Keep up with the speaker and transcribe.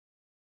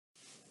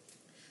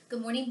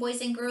Good morning,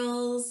 boys and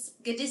girls.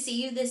 Good to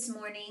see you this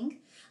morning.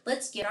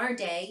 Let's get our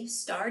day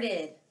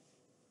started.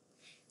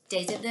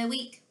 Days of the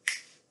week,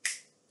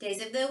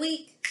 days of the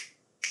week,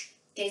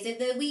 days of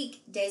the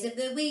week, days of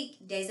the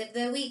week, days of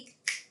the week.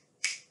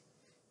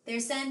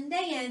 There's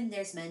Sunday and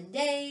there's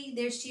Monday,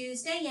 there's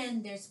Tuesday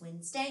and there's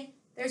Wednesday,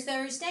 there's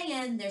Thursday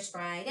and there's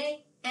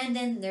Friday, and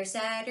then there's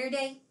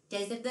Saturday.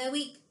 Days of the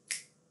week,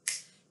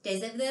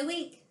 days of the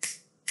week,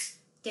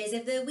 days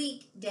of the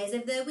week, days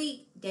of the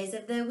week, days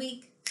of the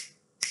week.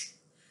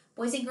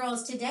 Boys and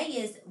girls, today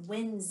is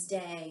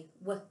Wednesday.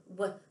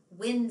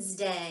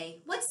 Wednesday.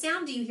 What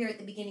sound do you hear at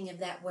the beginning of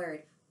that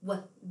word?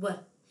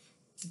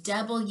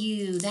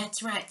 W.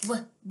 That's right.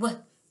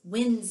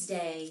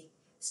 Wednesday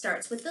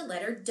starts with the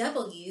letter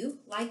W,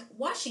 like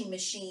washing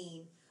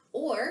machine,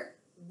 or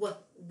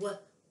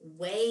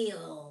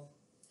whale.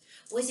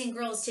 Boys and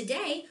girls,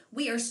 today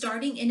we are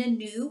starting in a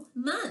new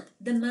month.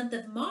 The month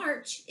of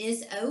March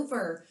is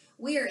over.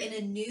 We are in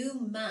a new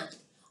month.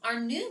 Our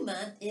new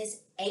month is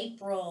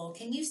April.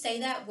 Can you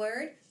say that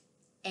word?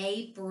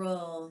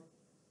 April.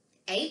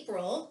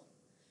 April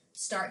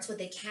starts with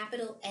a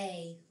capital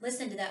A.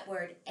 Listen to that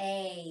word,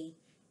 A.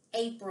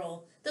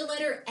 April. The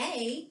letter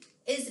A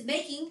is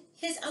making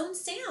his own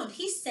sound.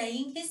 He's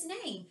saying his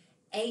name,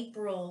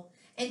 April.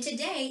 And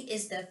today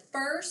is the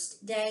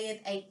first day of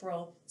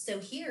April. So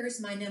here's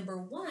my number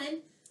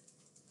 1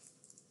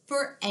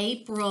 for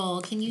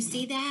April. Can you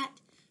see that?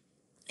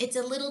 It's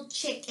a little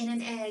chick and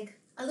an egg.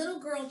 A little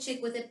girl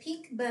chick with a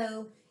pink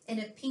bow and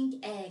a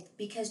pink egg.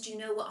 Because do you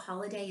know what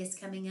holiday is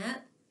coming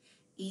up?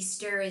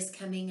 Easter is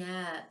coming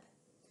up.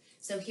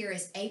 So here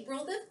is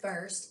April the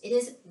 1st. It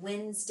is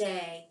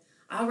Wednesday.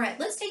 All right,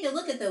 let's take a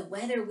look at the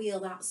weather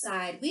wheel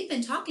outside. We've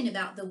been talking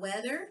about the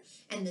weather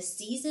and the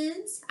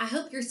seasons. I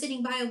hope you're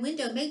sitting by a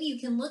window. Maybe you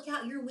can look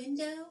out your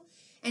window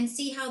and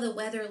see how the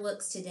weather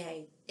looks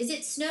today. Is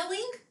it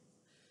snowing?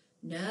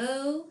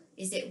 No.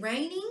 Is it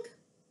raining?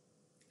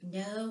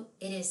 No,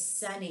 it is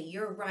sunny.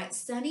 You're right,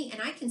 sunny,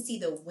 and I can see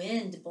the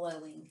wind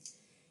blowing.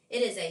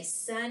 It is a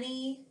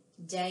sunny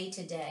day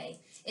today.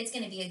 It's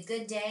going to be a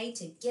good day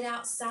to get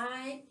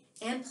outside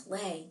and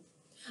play.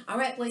 All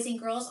right, boys and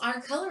girls,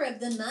 our color of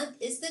the month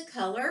is the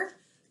color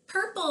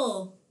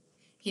purple.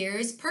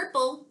 Here's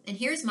purple, and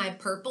here's my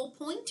purple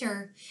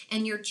pointer.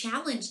 And your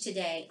challenge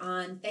today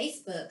on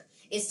Facebook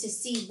is to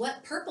see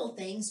what purple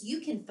things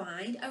you can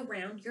find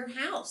around your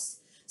house.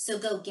 So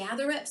go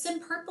gather up some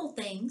purple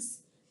things.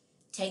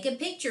 Take a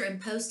picture and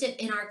post it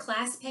in our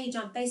class page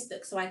on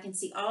Facebook so I can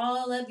see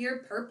all of your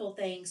purple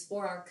things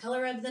for our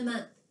color of the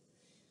month.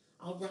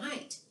 All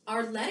right,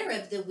 our letter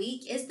of the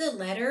week is the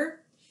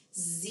letter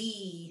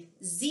Z.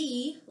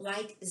 Z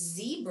like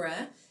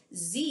zebra,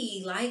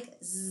 Z like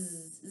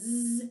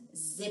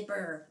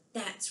zipper.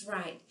 That's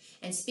right.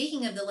 And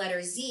speaking of the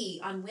letter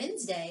Z, on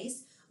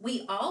Wednesdays,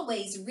 we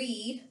always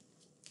read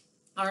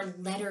our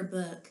letter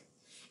book.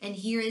 And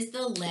here is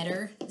the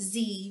letter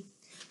Z.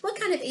 What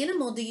kind of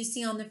animal do you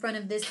see on the front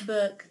of this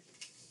book?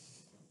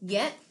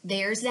 Yep,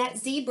 there's that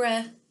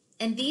zebra.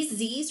 And these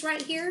Z's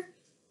right here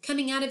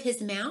coming out of his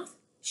mouth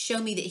show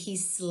me that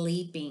he's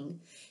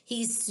sleeping.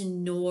 He's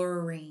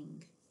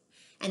snoring.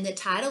 And the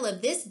title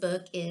of this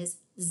book is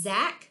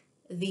Zack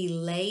the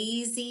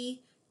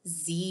Lazy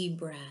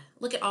Zebra.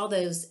 Look at all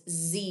those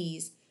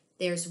Z's.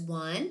 There's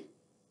 1,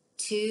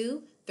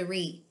 2,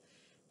 3.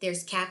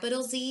 There's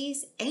capital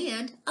Z's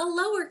and a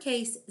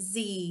lowercase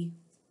z.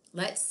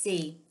 Let's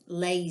see.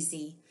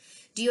 Lazy.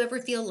 Do you ever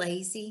feel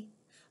lazy?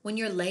 When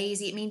you're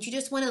lazy, it means you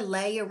just want to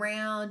lay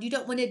around. You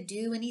don't want to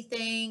do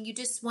anything. You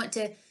just want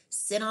to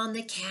sit on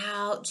the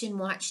couch and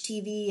watch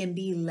TV and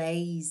be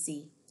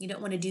lazy. You don't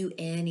want to do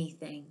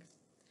anything.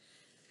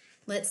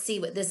 Let's see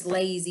what this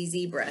lazy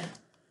zebra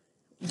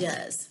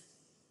does.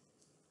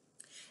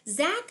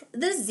 Zack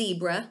the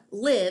zebra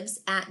lives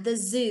at the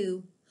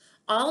zoo.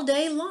 All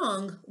day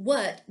long,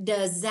 what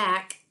does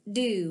Zack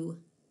do?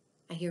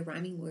 I hear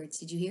rhyming words.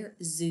 Did you hear?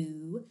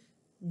 Zoo.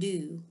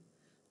 Do.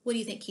 What do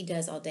you think he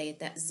does all day at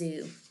that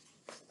zoo?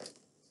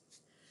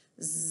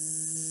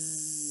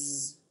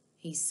 Zzz.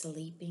 He's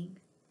sleeping.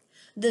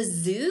 The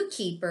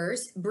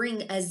zookeepers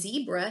bring a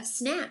zebra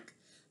snack,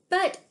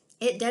 but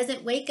it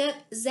doesn't wake up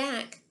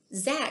Zack.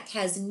 Zack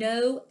has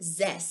no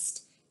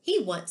zest. He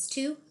wants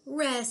to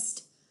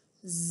rest.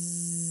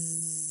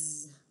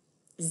 Zzz.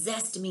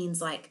 Zest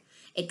means like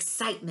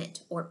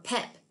excitement or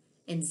pep,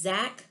 and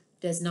Zack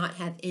does not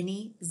have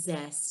any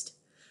zest.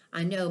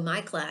 I know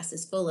my class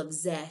is full of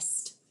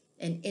zest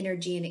and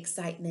energy and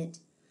excitement.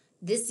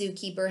 This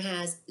zookeeper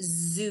has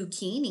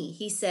zucchini.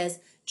 He says,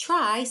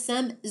 try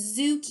some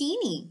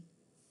zucchini.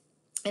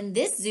 And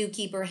this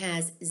zookeeper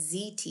has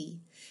ziti.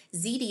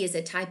 Ziti is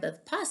a type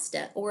of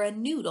pasta or a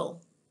noodle.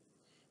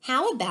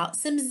 How about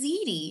some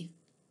ziti?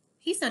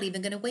 He's not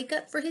even going to wake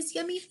up for his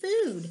yummy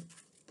food.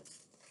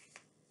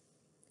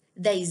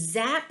 They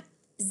zap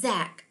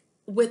Zack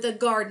with a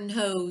garden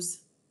hose.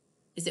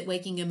 Is it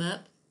waking him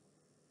up?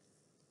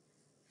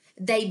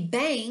 They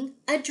bang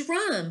a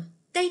drum.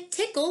 They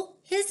tickle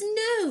his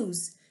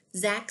nose.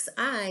 Zack's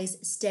eyes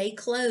stay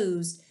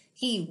closed.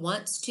 He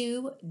wants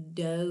to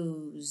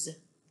doze.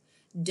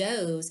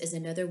 Doze is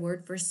another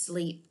word for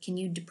sleep. Can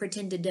you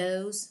pretend to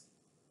doze?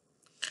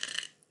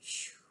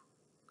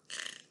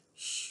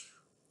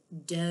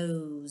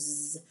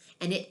 Doze.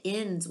 And it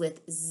ends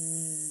with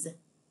z.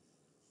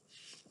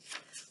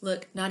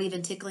 Look, not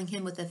even tickling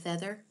him with a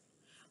feather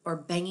or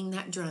banging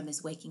that drum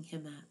is waking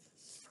him up.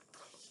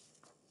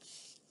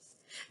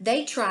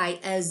 They try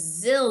a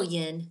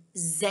zillion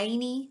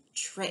zany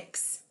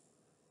tricks.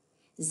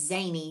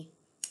 Zany.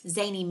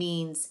 Zany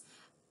means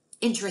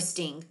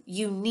interesting,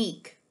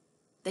 unique.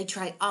 They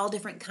try all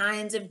different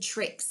kinds of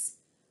tricks.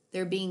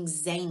 They're being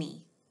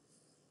zany.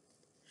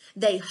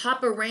 They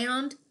hop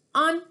around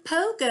on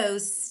pogo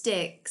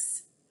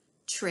sticks.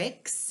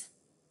 Tricks,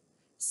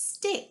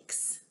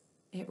 sticks.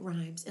 It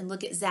rhymes. And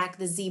look at Zack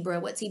the zebra.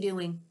 What's he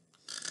doing?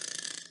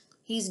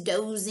 He's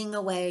dozing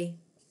away.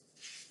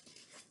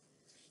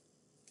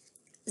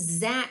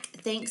 Zack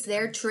thinks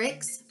their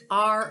tricks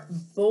are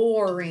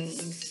boring.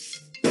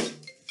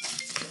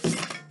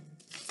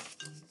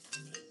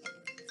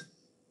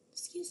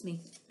 Excuse me.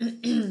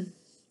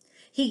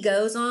 He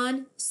goes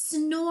on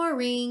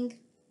snoring.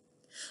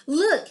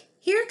 Look,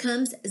 here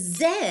comes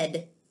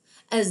Zed,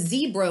 a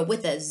zebra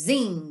with a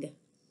zing.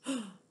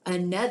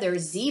 Another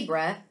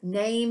zebra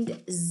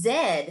named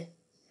Zed,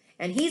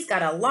 and he's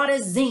got a lot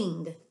of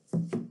zing.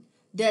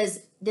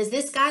 Does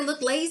this guy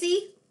look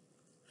lazy?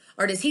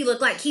 Or does he look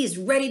like he's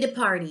ready to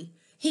party?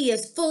 He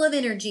is full of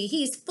energy.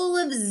 He's full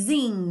of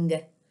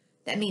zing.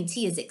 That means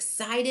he is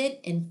excited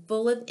and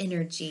full of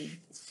energy.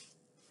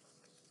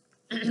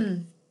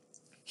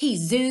 He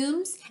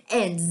zooms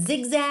and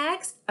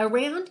zigzags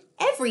around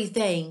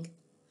everything.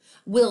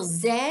 Will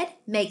Zed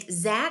make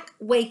Zack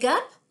wake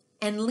up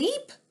and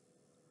leap?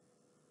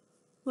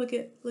 Look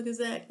at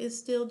Zack is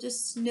still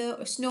just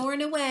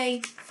snoring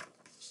away.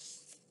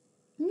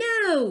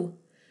 No.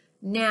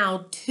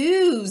 Now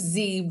 2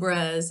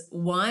 zebras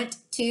want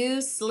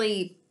to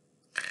sleep.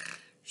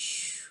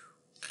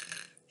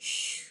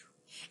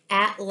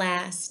 At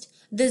last,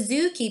 the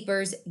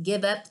zookeepers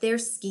give up their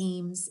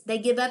schemes. They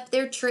give up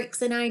their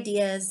tricks and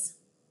ideas.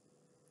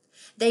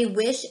 They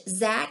wish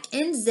Zack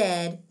and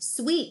Zed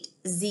sweet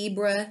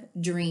zebra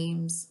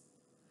dreams.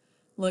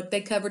 Look,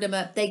 they covered them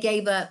up. They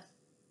gave up.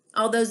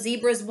 All those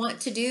zebras want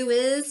to do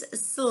is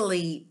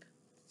sleep.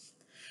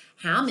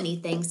 How many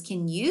things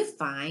can you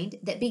find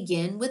that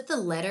begin with the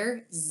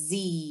letter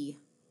Z?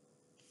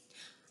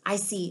 I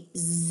see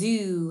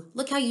zoo.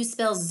 Look how you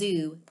spell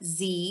zoo.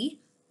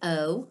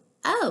 Z-O-O.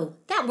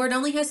 That word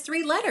only has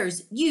 3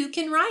 letters. You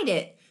can write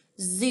it.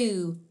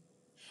 Zoo.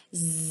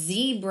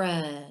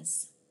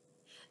 Zebras.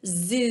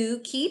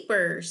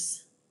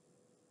 Zookeepers.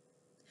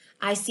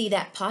 I see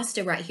that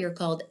pasta right here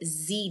called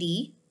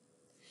ziti.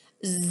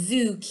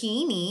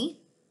 Zucchini.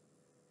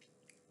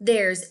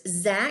 There's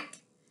Zack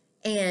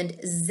and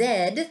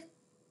Zed.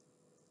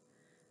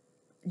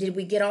 Did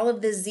we get all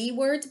of the Z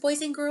words,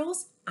 boys and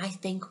girls? I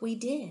think we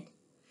did.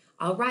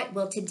 All right,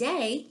 well,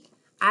 today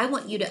I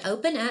want you to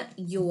open up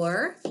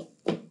your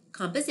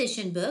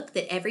composition book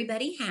that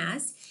everybody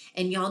has,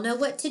 and y'all know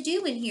what to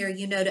do in here.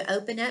 You know to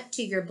open up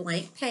to your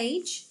blank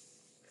page,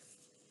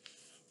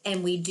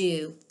 and we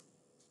do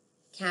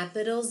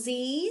capital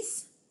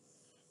Z's,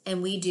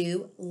 and we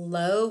do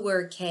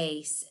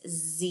lowercase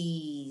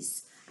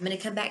z's. I'm going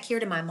to come back here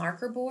to my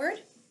marker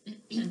board.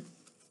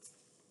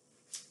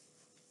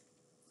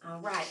 All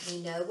right,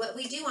 we know what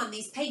we do on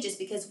these pages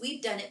because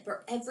we've done it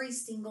for every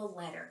single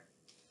letter.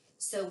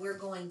 So we're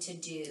going to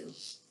do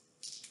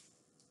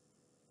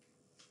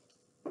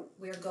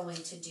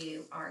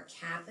our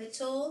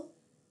capital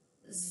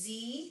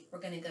Z. We're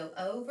going to go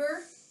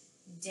over,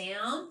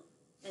 down,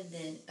 and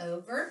then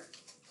over.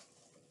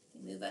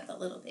 Move up a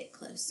little bit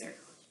closer.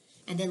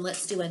 And then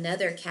let's do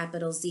another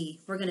capital Z.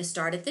 We're going to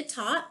start at the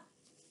top.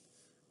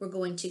 We're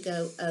going to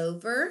go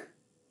over,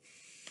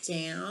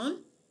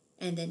 down,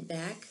 and then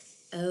back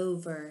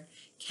over.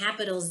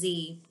 Capital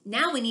Z.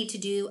 Now we need to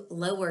do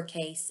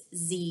lowercase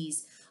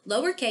z's.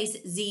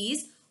 Lowercase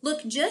z's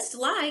look just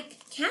like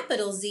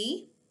capital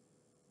Z,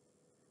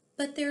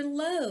 but they're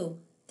low.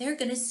 They're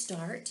going to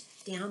start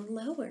down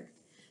lower.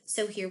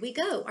 So here we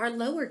go, our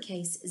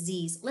lowercase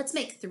z's. Let's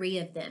make 3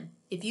 of them.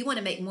 If you want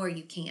to make more,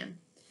 you can.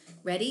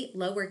 Ready?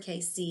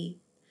 Lowercase z.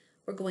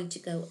 We're going to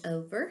go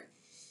over,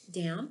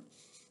 down,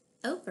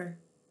 over.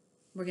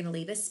 We're going to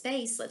leave a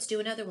space. Let's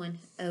do another one.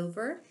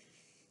 Over,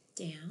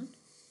 down,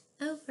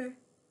 over.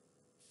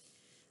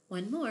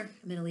 One more.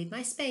 I'm going to leave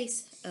my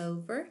space.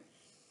 Over,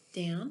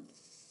 down,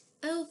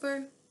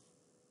 over.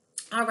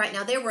 All right,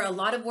 now there were a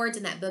lot of words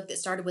in that book that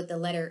started with the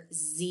letter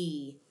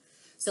Z.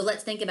 So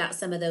let's think about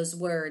some of those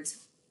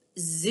words.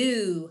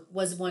 Zoo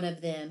was one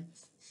of them.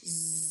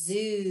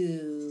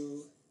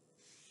 Zoo.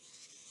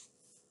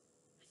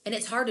 And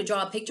it's hard to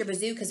draw a picture of a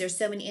zoo because there's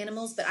so many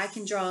animals, but I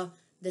can draw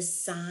the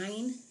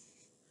sign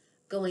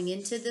going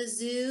into the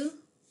zoo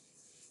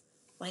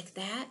like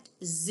that.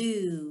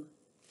 Zoo.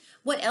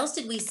 What else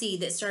did we see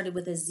that started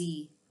with a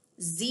Z?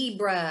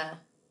 Zebra.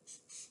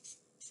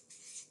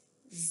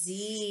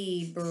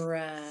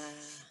 Zebra.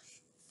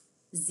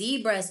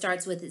 Zebra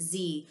starts with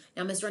Z.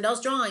 Now, Miss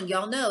Rendell's drawing,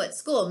 y'all know at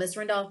school, Miss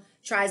Rendell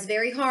tries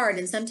very hard,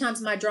 and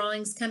sometimes my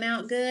drawings come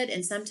out good,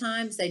 and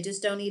sometimes they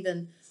just don't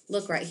even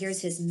look right.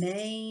 Here's his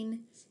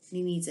mane.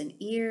 He needs an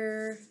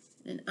ear,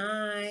 an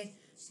eye,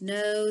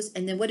 nose,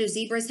 and then what do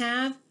zebras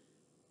have?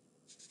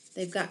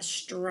 They've got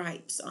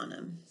stripes on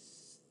them.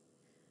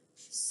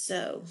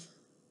 So,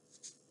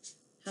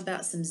 how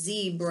about some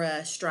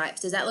zebra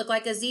stripes? Does that look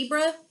like a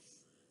zebra?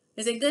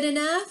 Is it good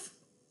enough?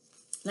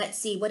 Let's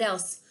see, what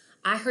else?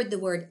 I heard the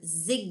word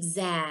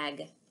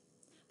zigzag.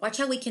 Watch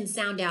how we can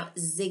sound out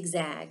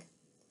zigzag.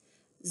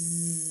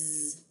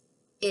 Z,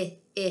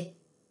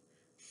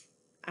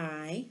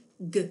 I,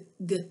 g.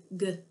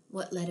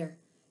 What letter?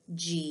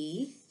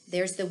 G.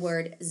 There's the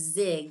word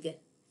zig.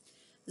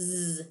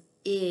 Z,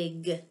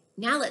 ig.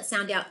 Now let's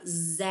sound out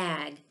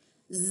zag.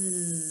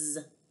 Z,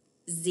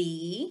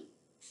 Z.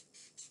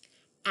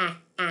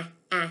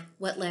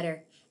 What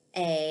letter?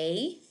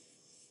 A.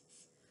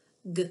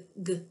 G.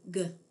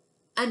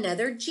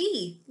 Another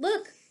G.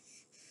 Look.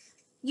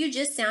 You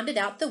just sounded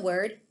out the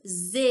word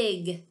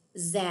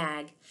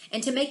zigzag.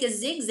 And to make a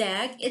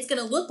zigzag, it's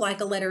going to look like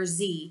a letter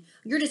Z.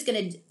 You're just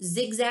going to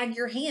zigzag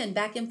your hand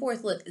back and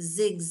forth. Look,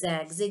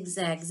 zigzag,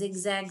 zigzag,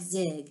 zigzag,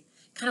 zig.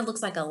 Kind of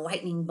looks like a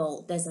lightning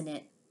bolt, doesn't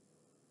it?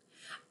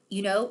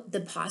 You know,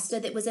 the pasta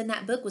that was in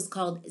that book was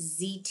called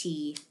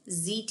ZT.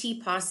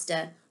 ZT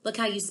pasta. Look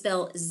how you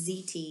spell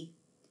ZT.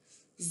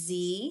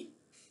 Z-I-T-I.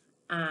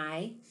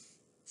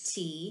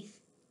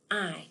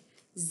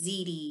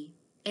 ZT.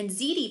 And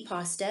ZT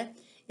pasta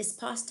is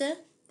pasta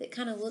that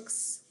kind of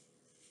looks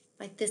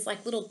like this,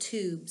 like little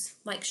tubes,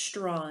 like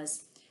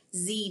straws.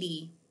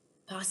 ZT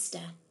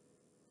pasta.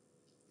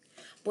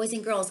 Boys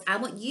and girls, I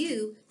want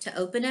you to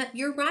open up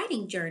your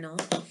writing journal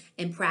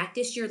and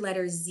practice your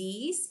letter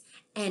Z's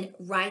and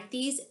write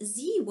these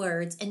Z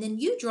words, and then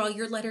you draw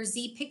your letter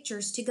Z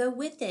pictures to go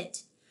with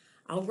it.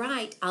 All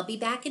right, I'll be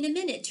back in a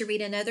minute to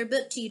read another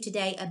book to you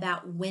today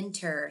about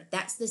winter.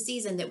 That's the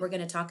season that we're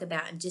going to talk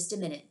about in just a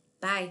minute.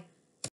 Bye.